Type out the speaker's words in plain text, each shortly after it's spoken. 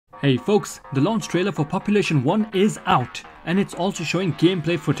Hey folks, the launch trailer for Population 1 is out, and it's also showing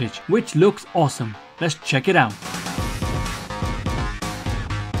gameplay footage, which looks awesome. Let's check it out.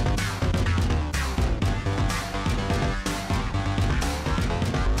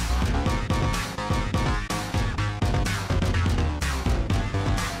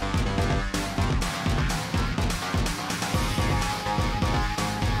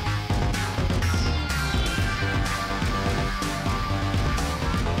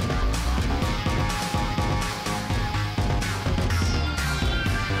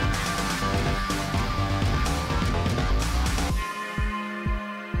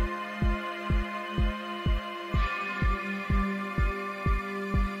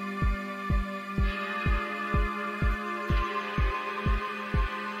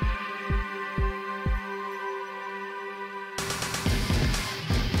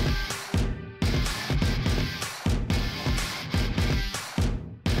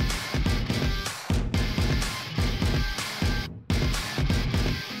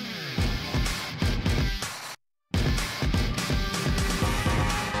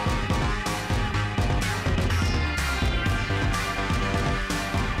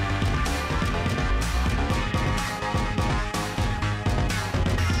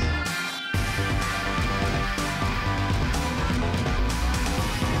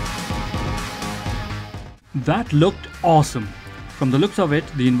 That looked awesome. From the looks of it,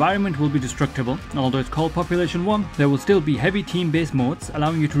 the environment will be destructible. Although it's called Population 1, there will still be heavy team-based modes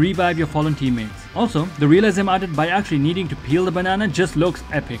allowing you to revive your fallen teammates. Also, the realism added by actually needing to peel the banana just looks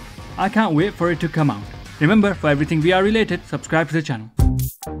epic. I can't wait for it to come out. Remember, for everything VR related, subscribe to the channel.